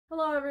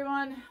Hello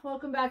everyone,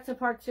 welcome back to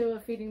part 2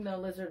 of feeding the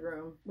lizard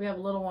room. We have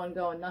a little one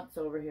going nuts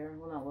over here.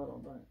 Well, not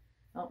little, but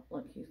oh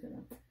look, he's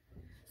gonna.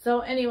 So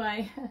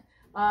anyway,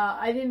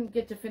 I didn't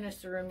get to finish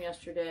the room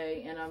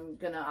yesterday, and I'm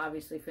gonna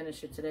obviously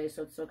finish it today,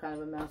 so it's still kind of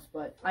a mess.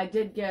 But I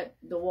did get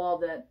the wall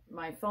that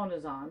my phone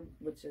is on,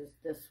 which is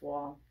this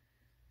wall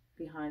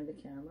behind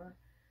the camera,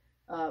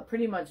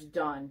 pretty much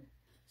done.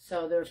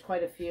 So there's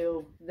quite a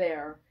few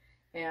there,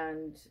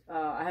 and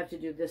I have to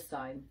do this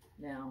side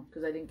now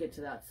because I didn't get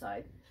to that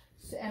side.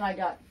 And I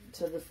got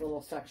to this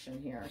little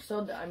section here.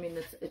 So, I mean,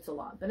 it's a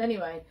lot. But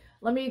anyway,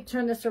 let me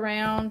turn this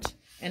around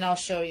and I'll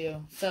show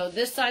you. So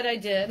this side I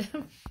did.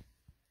 And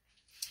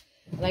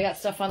I got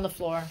stuff on the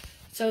floor.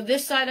 So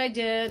this side I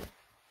did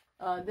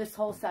this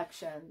whole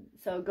section.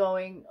 So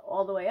going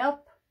all the way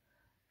up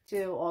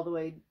to all the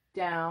way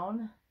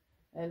down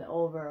and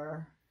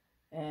over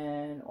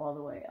and all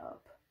the way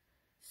up.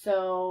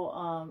 So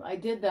I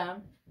did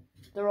them.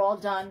 They're all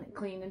done,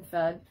 clean and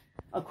fed.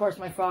 Of course,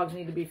 my frogs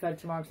need to be fed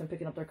tomorrow because I'm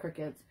picking up their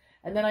crickets.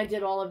 And then I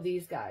did all of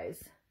these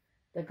guys.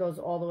 That goes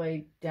all the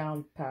way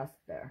down past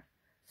there.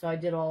 So I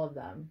did all of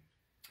them.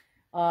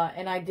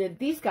 And I did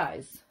these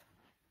guys.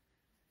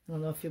 I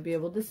don't know if you'll be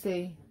able to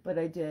see, but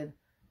I did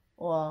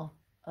all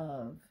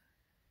of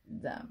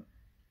them.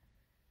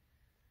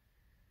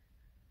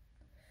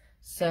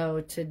 So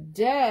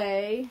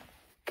today,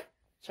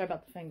 sorry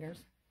about the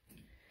fingers.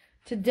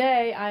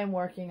 Today I am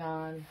working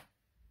on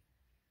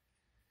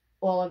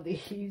all of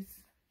these.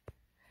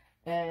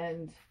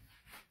 And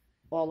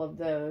all of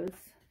those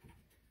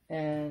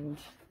and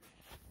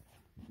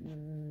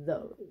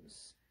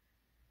those,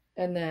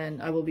 and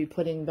then I will be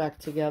putting back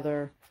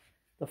together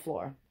the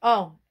floor.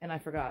 Oh, and I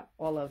forgot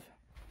all of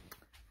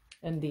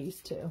and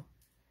these two,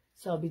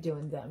 so I'll be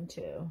doing them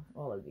too,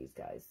 all of these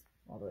guys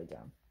all the way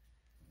down.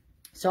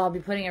 So I'll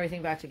be putting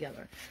everything back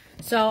together.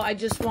 So I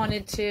just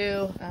wanted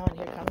to, oh, and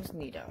here comes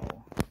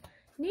Nito,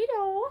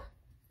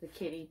 the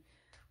kitty,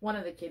 one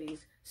of the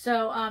kitties.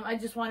 So I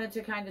just wanted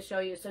to kind of show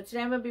you. So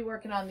today I'm going to be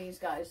working on these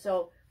guys.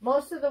 So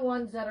most of the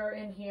ones that are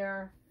in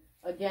here,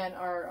 again,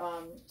 are,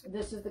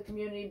 this is the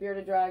community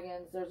bearded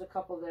dragons. There's a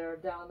couple there.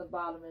 Down at the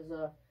bottom is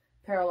a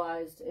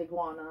paralyzed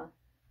iguana.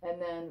 And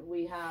then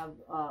we have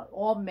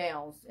all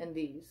males in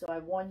these. So I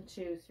have 1,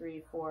 2,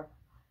 3, 4,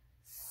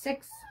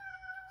 6,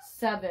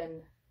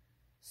 7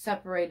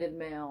 separated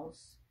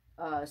males.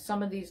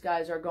 Some of these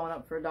guys are going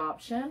up for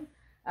adoption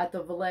at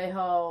the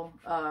Vallejo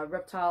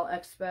Reptile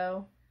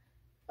Expo.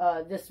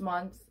 This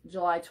month,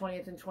 July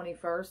 20th and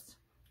 21st,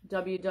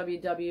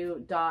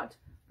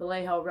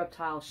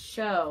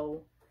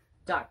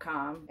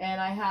 www.VallejoReptileShow.com. And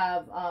I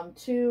have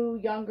 2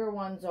 younger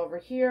ones over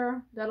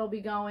here that'll be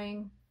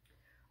going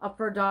up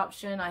for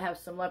adoption. I have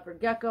some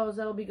leopard geckos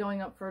that'll be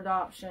going up for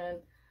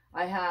adoption.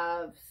 I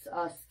have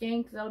a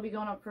skink that'll be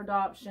going up for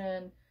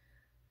adoption.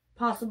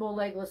 Possible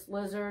legless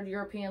lizard,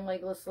 European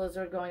legless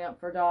lizard going up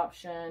for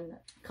adoption.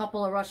 A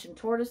couple of Russian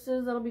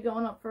tortoises that'll be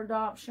going up for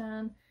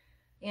adoption.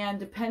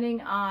 And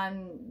depending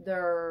on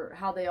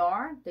how they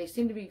are, they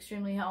seem to be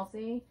extremely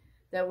healthy.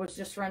 That was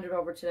just surrendered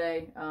over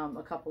today.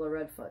 A couple of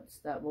redfoots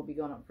that will be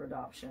going up for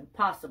adoption.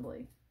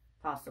 Possibly.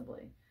 It's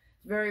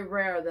very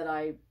rare that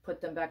I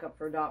put them back up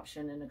for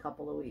adoption in a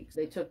couple of weeks.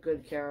 They took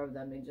good care of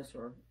them. They just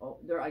were,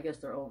 I guess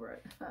they're over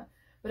it.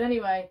 But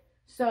anyway,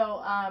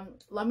 so I'm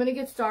going to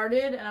get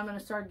started. And I'm going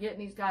to start getting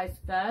these guys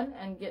fed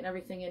and getting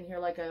everything in here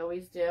like I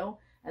always do.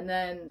 And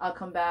then I'll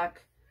come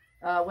back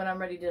when I'm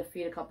ready to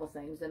feed a couple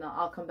things, and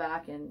I'll come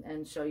back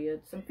and show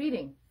you some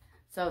feeding.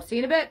 So see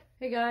you in a bit.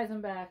 Hey guys,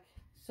 I'm back.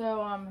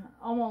 So I'm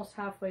almost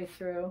halfway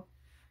through.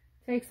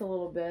 Takes a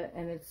little bit,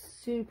 and it's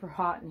super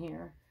hot in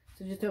here.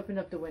 So just opened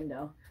up the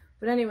window.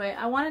 But anyway,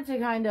 I wanted to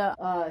kind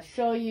of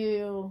show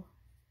you,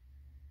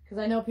 because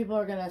I know people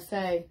are going to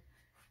say,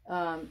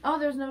 oh,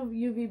 there's no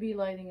UVB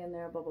lighting in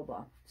there, blah, blah,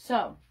 blah.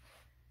 So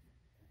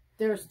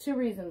there's 2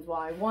 reasons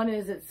why. One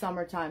is it's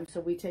summertime,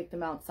 so we take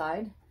them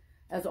outside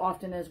as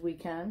often as we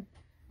can.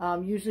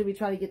 Usually we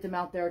try to get them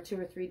out there 2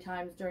 or 3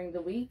 times during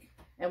the week,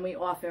 and we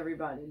off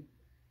everybody,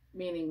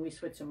 meaning we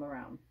switch them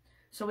around.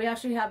 So we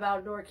actually have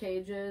outdoor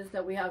cages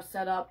that we have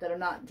set up that are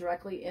not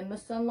directly in the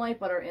sunlight,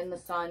 but are in the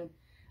sun,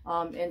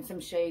 in some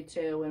shade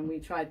too, and we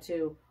try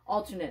to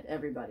alternate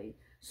everybody.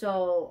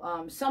 So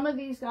some of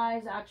these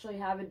guys actually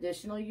have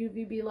additional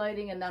UVB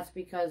lighting, and that's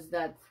because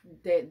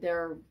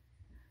they're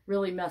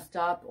really messed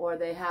up, or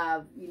they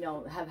have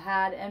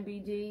had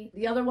NBD.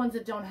 The other ones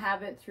that don't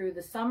have it through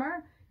the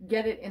summer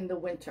get it in the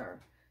winter.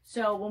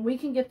 So when we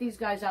can get these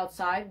guys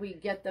outside, we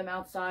get them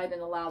outside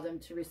and allow them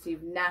to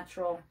receive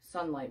natural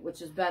sunlight,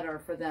 which is better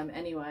for them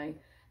anyway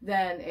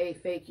than a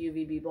fake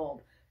UVB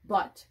bulb.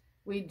 But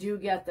we do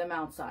get them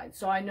outside.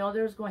 So I know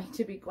there's going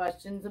to be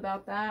questions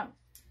about that.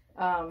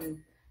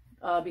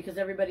 Because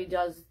everybody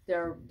does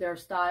their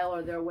style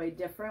or their way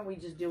different. We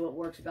just do what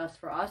works best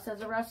for us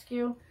as a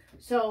rescue.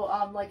 So,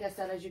 like I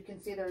said, as you can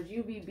see, there's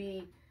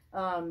UVB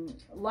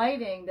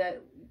lighting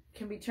that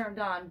can be turned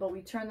on, but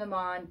we turn them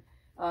on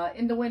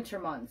in the winter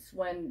months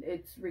when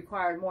it's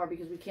required more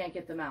because we can't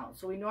get them out.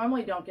 So we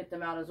normally don't get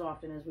them out as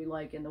often as we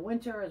like in the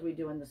winter as we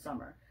do in the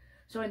summer.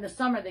 So in the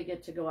summer, they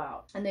get to go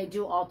out, and they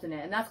do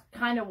alternate. And that's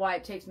kind of why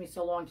it takes me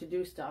so long to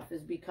do stuff,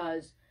 is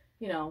because,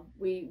 you know,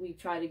 we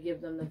try to give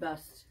them the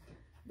best,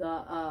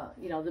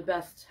 you know, the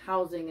best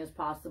housing as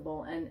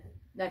possible, and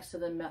next to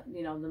the,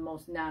 you know, the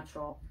most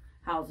natural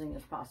housing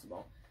as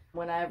possible.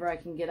 Whenever I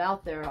can get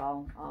out there,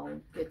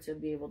 I'll get to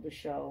be able to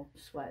show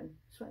sweat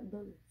and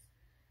bullets.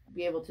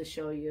 Be able to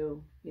show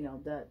you, you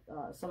know, that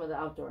some of the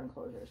outdoor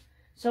enclosures.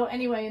 So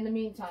anyway, in the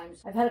meantime,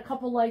 I've had a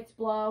couple lights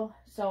blow,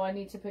 so I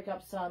need to pick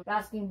up some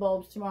basking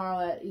bulbs tomorrow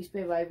at East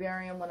Bay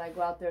Vivarium when I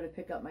go out there to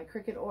pick up my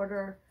cricket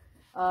order.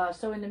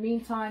 So in the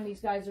meantime,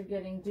 these guys are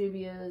getting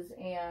dubias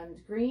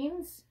and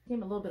greens.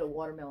 Came a little bit of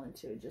watermelon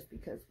too, just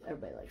because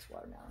everybody likes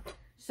watermelon.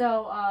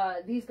 So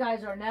these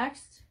guys are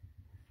next.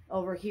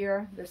 Over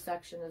here, this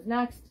section is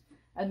next.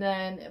 And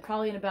then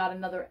probably in about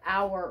another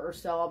hour or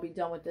so, I'll be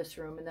done with this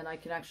room, and then I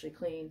can actually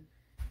clean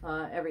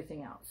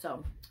everything out.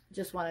 So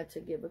just wanted to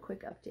give a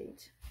quick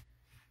update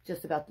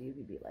just about the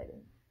UVB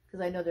lighting, because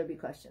I know there'd be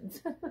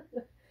questions.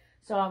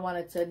 So I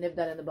wanted to nib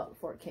that in the butt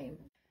before it came.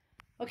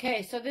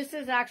 Okay, so this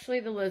is actually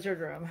the lizard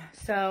room.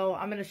 So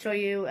I'm going to show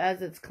you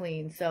as it's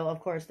clean. So of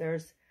course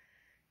there's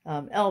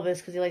Elvis,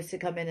 because he likes to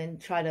come in and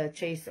try to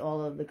chase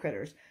all of the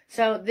critters.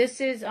 So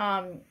this is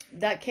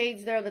that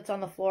cage there that's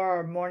on the floor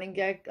are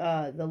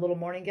the little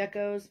morning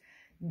geckos.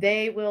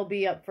 They will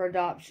be up for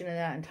adoption in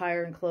that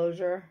entire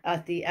enclosure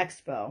at the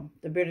Expo.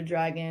 The bearded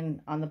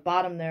dragon on the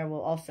bottom there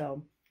will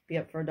also be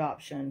up for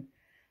adoption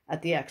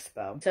at the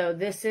Expo. So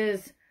this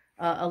is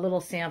a little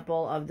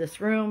sample of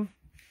this room.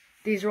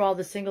 These are all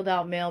the singled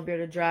out male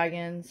bearded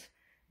dragons.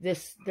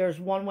 There's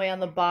one way on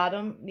the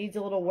bottom, needs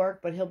a little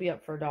work, but he'll be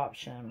up for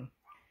adoption.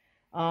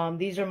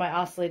 These are my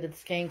ocellated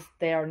skinks.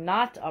 They are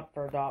not up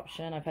for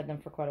adoption. I've had them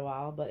for quite a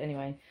while, but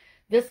anyway,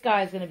 this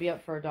guy is going to be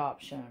up for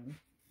adoption.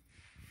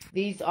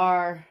 These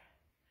are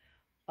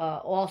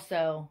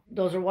also,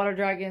 those are water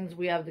dragons.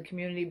 We have the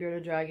community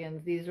bearded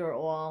dragons. These are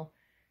all,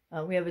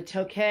 we have a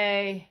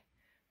tokay,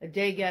 a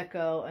day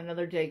gecko,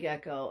 another day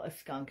gecko, a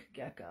skunk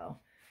gecko.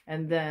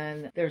 And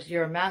then there's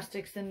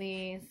uromastics in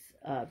these,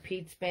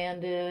 Pete's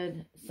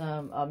banded,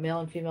 some male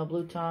and female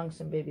blue tongue,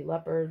 some baby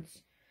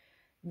leopards.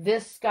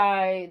 This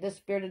guy, this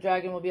bearded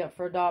dragon will be up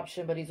for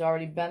adoption, but he's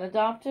already been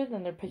adopted,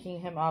 and they're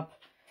picking him up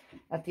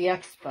at the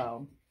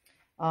Expo.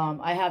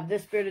 I have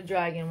this bearded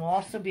dragon will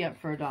also be up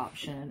for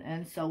adoption,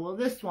 and so will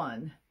this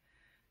one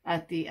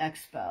at the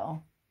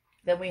Expo.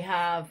 Then we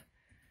have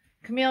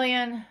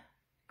chameleon,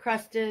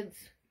 cresteds,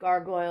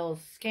 gargoyles,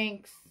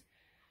 skinks,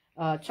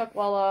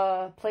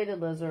 chuckwalla,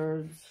 plated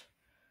lizards.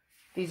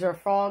 These are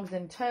frogs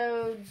and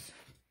toads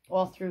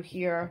all through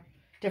here.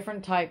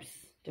 Different types,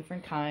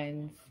 different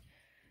kinds.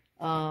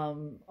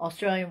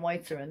 Australian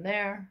whites are in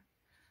there.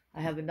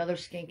 I have another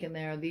skink in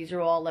there. These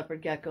are all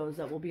leopard geckos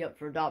that will be up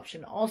for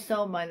adoption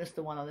also, minus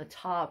the one on the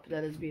top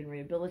that is being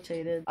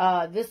rehabilitated.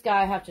 This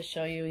guy I have to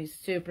show you. He's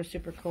super,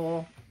 super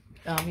cool.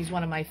 He's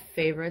one of my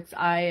favorites.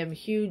 I am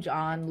huge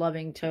on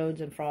loving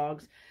toads and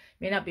frogs.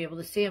 May not be able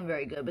to see him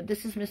very good, but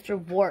this is Mr.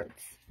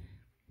 Warts.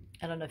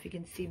 I don't know if you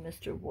can see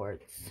Mr.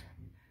 Warts.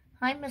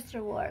 Hi,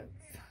 Mr.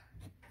 Warts.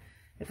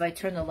 If I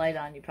turn the light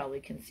on, you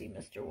probably can see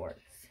Mr.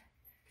 Warts.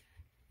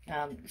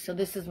 So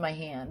this is my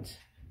hand.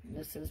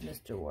 This is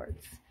Mr.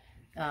 Warts.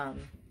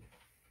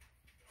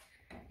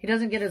 He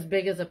doesn't get as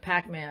big as a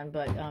Pac-Man,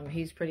 but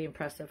he's pretty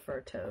impressive for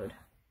a toad.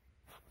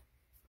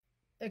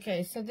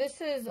 Okay, so this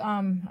is,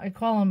 I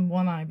call him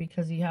One Eye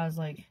because he has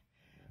like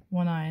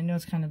one eye. I know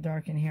it's kind of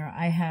dark in here.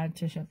 I had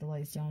to shut the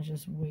lights down. It's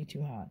just way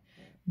too hot.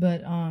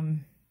 But,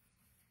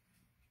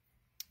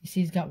 you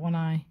see he's got one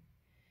eye.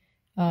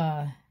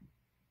 What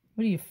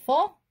are you,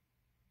 full?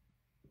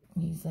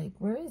 He's like,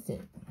 where is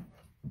it?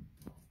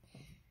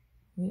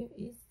 Where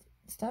is it?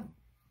 Stop.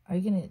 Are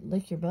you going to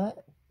lick your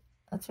butt?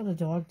 That's what a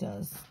dog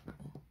does.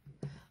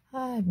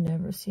 I've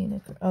never seen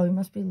it. Oh, he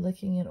must be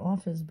licking it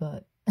off his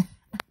butt.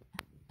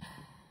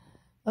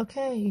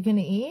 Okay, you going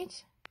to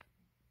eat?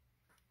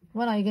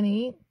 What are you going to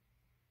eat?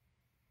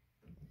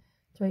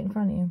 It's right in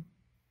front of you.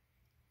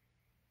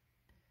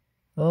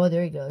 Oh,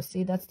 there he goes.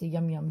 See, that's the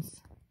yum-yums.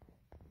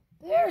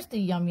 There's the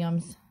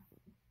yum-yums.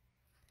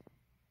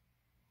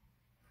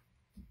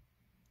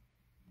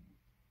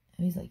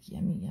 And he's like,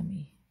 yummy,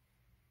 yummy.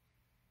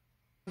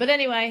 But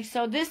anyway,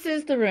 so this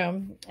is the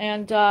room.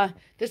 And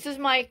this is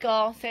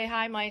Michael. Say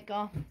hi,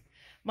 Michael.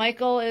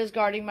 Michael is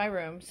guarding my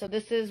room. So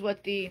this is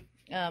what the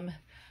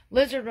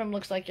lizard room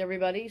looks like,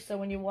 everybody. So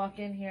when you walk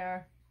in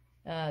here,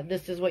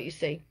 this is what you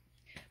see.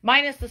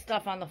 Minus the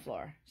stuff on the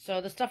floor. So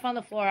the stuff on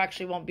the floor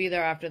actually won't be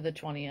there after the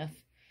 20th.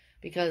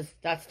 Because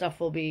that stuff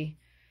will be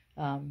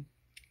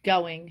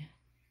going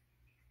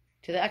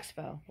to the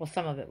Expo. Well,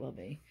 some of it will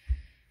be.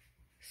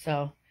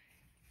 So,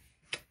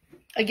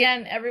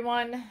 again,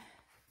 everyone,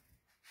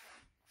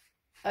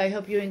 I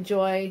hope you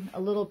enjoy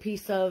a little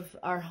piece of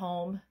our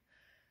home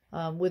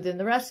within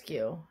the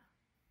rescue.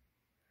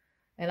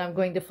 And I'm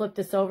going to flip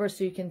this over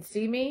so you can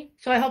see me.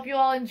 So I hope you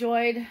all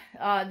enjoyed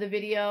the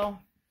video.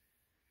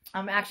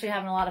 I'm actually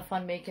having a lot of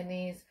fun making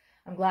these.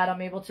 I'm glad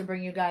I'm able to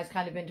bring you guys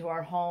kind of into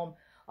our home.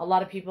 a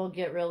lot of people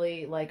get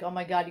really like, oh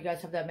my God, you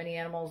guys have that many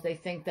animals. They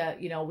think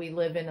that, you know, we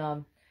live in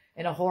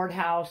a horde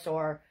house,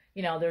 or,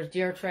 you know, there's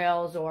deer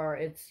trails, or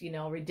it's, you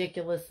know,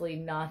 ridiculously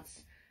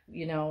nuts.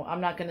 You know,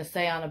 I'm not going to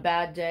say on a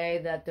bad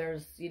day that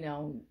there's, you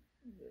know,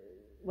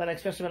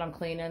 especially when I'm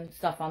cleaning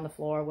stuff on the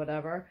floor,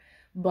 whatever.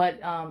 But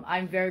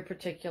I'm very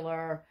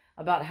particular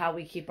about how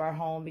we keep our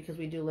home, because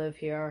we do live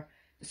here.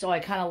 So I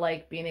kind of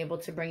like being able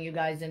to bring you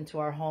guys into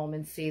our home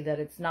and see that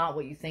it's not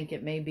what you think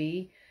it may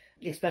be,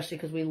 especially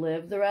because we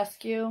live the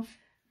rescue,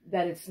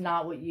 that it's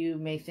not what you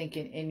may think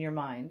in your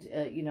mind,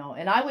 you know.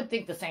 And I would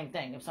think the same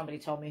thing if somebody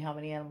told me how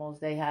many animals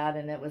they had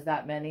and it was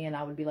that many, and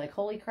I would be like,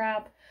 holy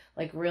crap,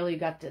 like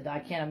really I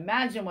can't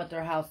imagine what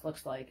their house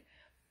looks like.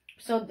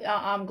 So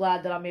I'm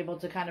glad that I'm able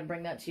to kind of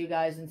bring that to you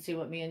guys and see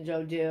what me and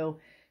Joe do,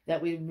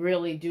 that we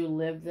really do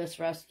live this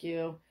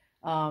rescue,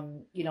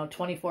 you know,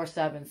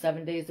 24/7,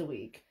 7 days a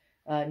week.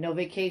 No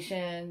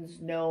vacations,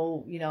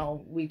 no, you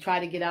know, we try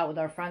to get out with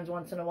our friends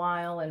once in a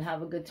while and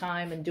have a good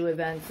time and do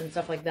events and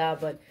stuff like that.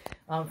 But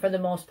for the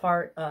most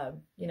part,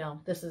 you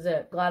know, this is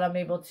it. Glad I'm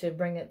able to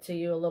bring it to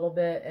you a little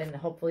bit, and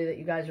hopefully that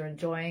you guys are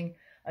enjoying.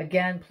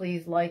 Again,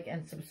 please like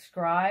and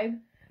subscribe.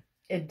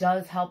 It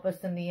does help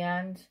us in the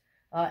end,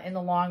 in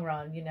the long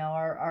run. You know,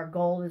 our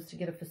goal is to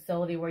get a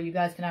facility where you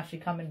guys can actually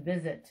come and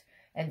visit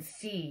and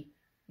see,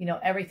 you know,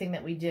 everything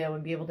that we do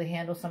and be able to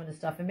handle some of the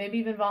stuff and maybe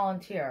even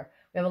volunteer.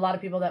 We have a lot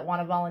of people that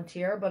want to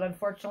volunteer, but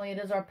unfortunately it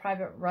is our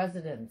private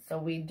residence, so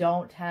we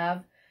don't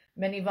have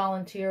many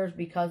volunteers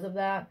because of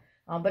that.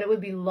 But it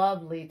would be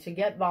lovely to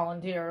get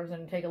volunteers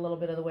and take a little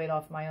bit of the weight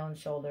off my own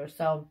shoulders.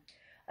 So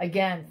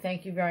again,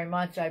 thank you very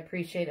much. I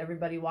appreciate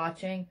everybody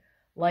watching.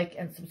 Like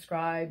and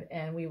subscribe,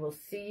 and we will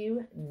see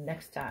you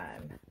next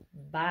time.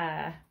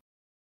 Bye.